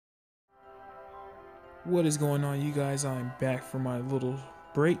What is going on, you guys? I'm back from my little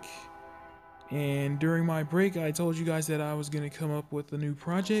break, and during my break I told you guys that I was going to come up with a new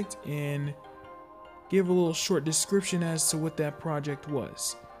project and give a little short description as to what that project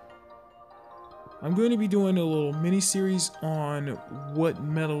was. I'm going to be doing a little mini-series on what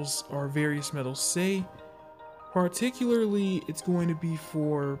metals or various metals say. Particularly, it's going to be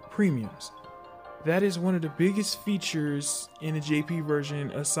for premiums. That is one of the biggest features in the JP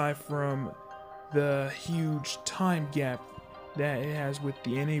version, aside from the huge time gap that it has with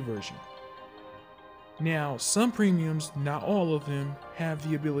the NA version. Now, some premiums, not all of them, have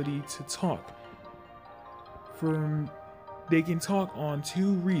the ability to talk. They can talk on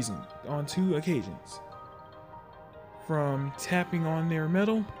two occasions. From tapping on their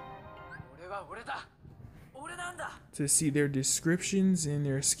metal to see their descriptions and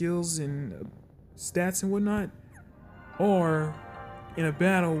their skills and stats and whatnot, or in a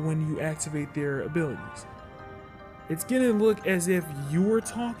battle when you activate their abilities. It's gonna look as if you're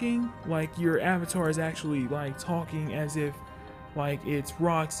talking, like your avatar is actually like talking as if like it's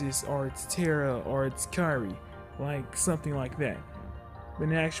Roxas or it's Terra or it's Kyrie, like something like that. But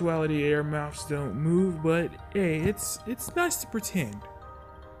in actuality, their mouths don't move, but hey, it's nice to pretend.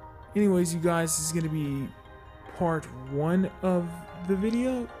 Anyways, you guys, this is gonna be part 1 of the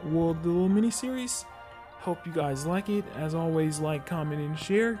video, well, the little mini series. Hope you guys like it. As always, like, comment, and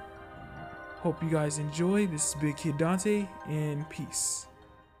share. Hope you guys enjoy. This is Big Kid Dante, and peace.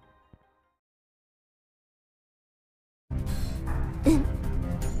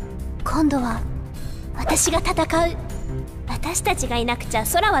 今度は私が戦う。私たちがいなくちゃ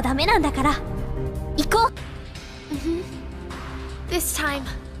空はダメなんだから。行こう。This time,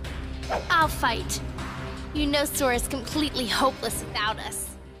 I'll fight. You know Sora is completely hopeless without us.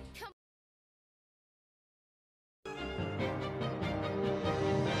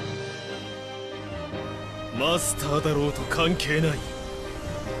 マスターだろうと関係ない。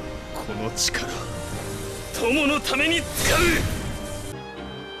この力、友のために使う。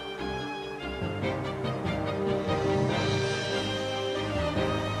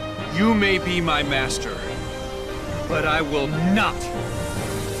You may be my master, but I will not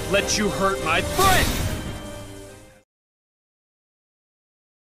let you hurt my friend!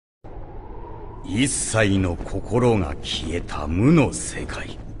 一切の心が消えた無の世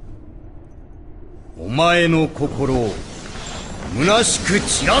界。お前の心を虚しく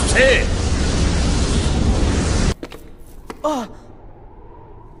散らせ。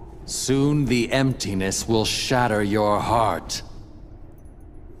Soon the emptiness will shatter your heart.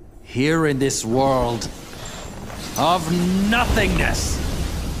 Here in this world of nothingness.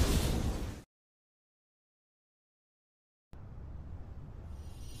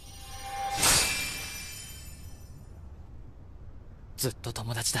 ずっと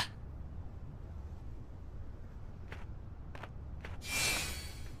友達だ。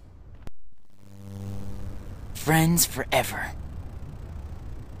Friends forever.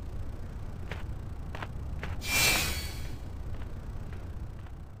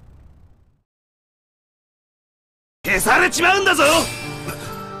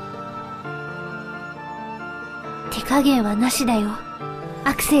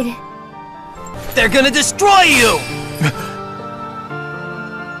 They're gonna destroy you!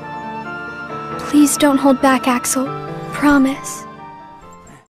 Please don't hold back, Axel. Promise.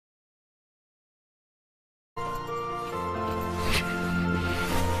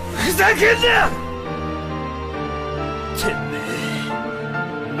 ふざけんな！てめ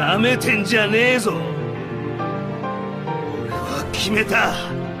え、なめてんじゃねえぞ。俺は決めた。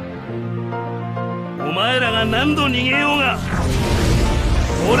お前らが何度逃げようが、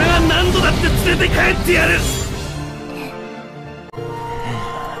俺は何度だって連れて帰ってやる。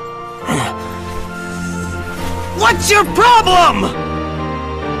What's your problem?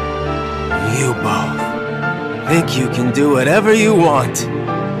 You both think you can do whatever you want.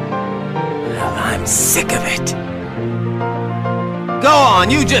 I'm sick of it. Go on,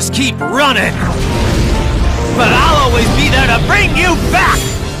 you just keep running. But I'll always be there to bring you back!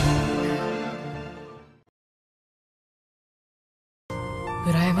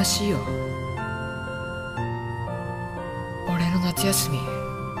 羨ましいよ。俺の夏休み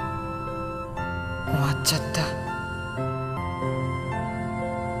終わっちゃった。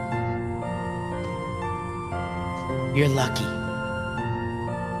You're lucky.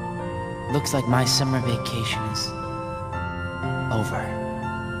 Looks like my summer vacation is over.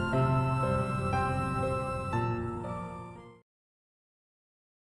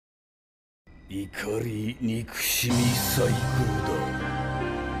 怒り、憎しみ、サイクルだ。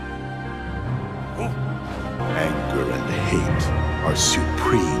Anger and hate are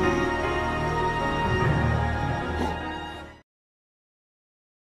supreme.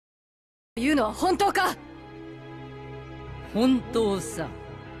 言うのは本当か？本当さ。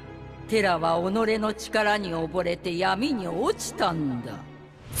テラは己の力に溺れて闇に落ちたんだ。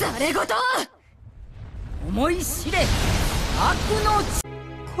ざれ言！思い知れ、悪の血。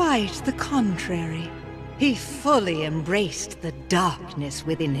 Quite the contrary. He fully embraced the darkness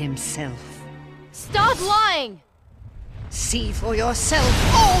within himself. Stop lying! See for yourself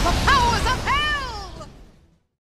all the powers of hell!